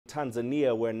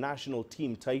Tanzania, where national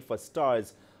team Taifa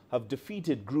Stars have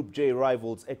defeated Group J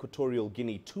rivals Equatorial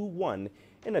Guinea 2-1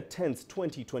 in a tense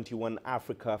 2021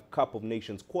 Africa Cup of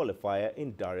Nations qualifier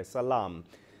in Dar-es-Salaam.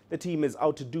 The team is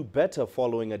out to do better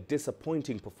following a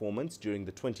disappointing performance during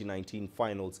the 2019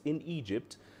 finals in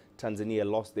Egypt. Tanzania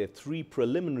lost their 3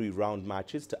 preliminary round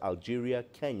matches to Algeria,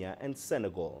 Kenya and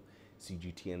Senegal.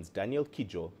 CGTN's Daniel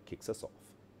Kijo kicks us off.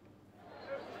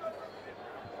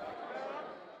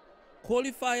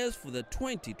 Qualifiers for the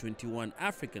 2021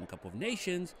 African Cup of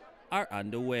Nations are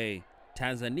underway.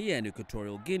 Tanzania and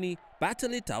Equatorial Guinea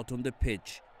battle it out on the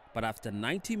pitch, but after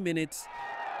 90 minutes,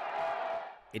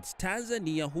 it's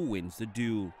Tanzania who wins the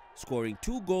duel, scoring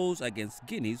 2 goals against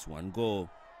Guinea's 1 goal.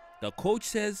 The coach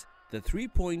says the 3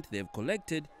 points they've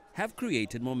collected have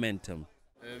created momentum.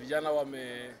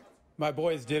 My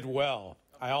boys did well.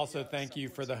 I also thank you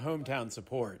for the hometown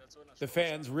support. The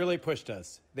fans really pushed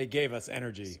us. They gave us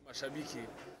energy.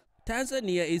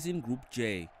 Tanzania is in Group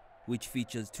J, which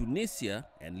features Tunisia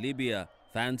and Libya.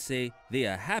 Fans say they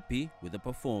are happy with the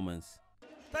performance.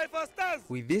 Taifa Stars!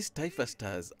 With this Taifa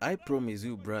Stars, I promise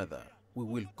you, brother, we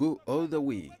will go all the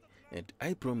way. And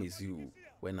I promise you,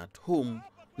 when at home,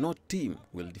 no team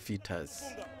will defeat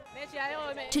us.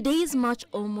 Today's match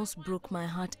almost broke my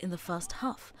heart in the first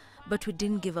half, but we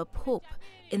didn't give up hope.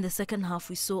 In the second half,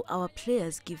 we saw our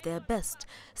players give their best.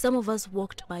 Some of us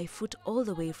walked by foot all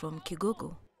the way from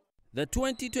Kijo. The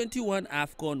 2021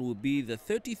 AFCON will be the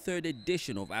 33rd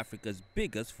edition of Africa's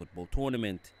biggest football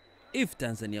tournament. If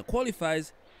Tanzania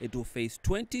qualifies, it will face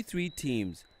 23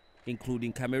 teams,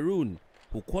 including Cameroon,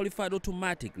 who qualified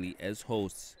automatically as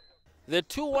hosts. The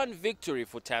 2-1 victory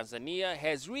for Tanzania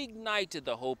has reignited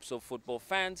the hopes of football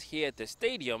fans here at the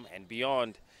stadium and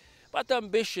beyond. But the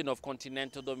ambition of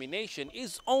continental domination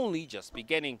is only just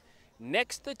beginning.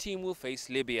 Next, the team will face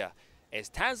Libya, as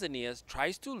Tanzania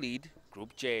tries to lead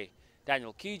Group J.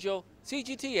 Daniel Kijo,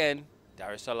 CGTN,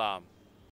 Dar-es-Salaam.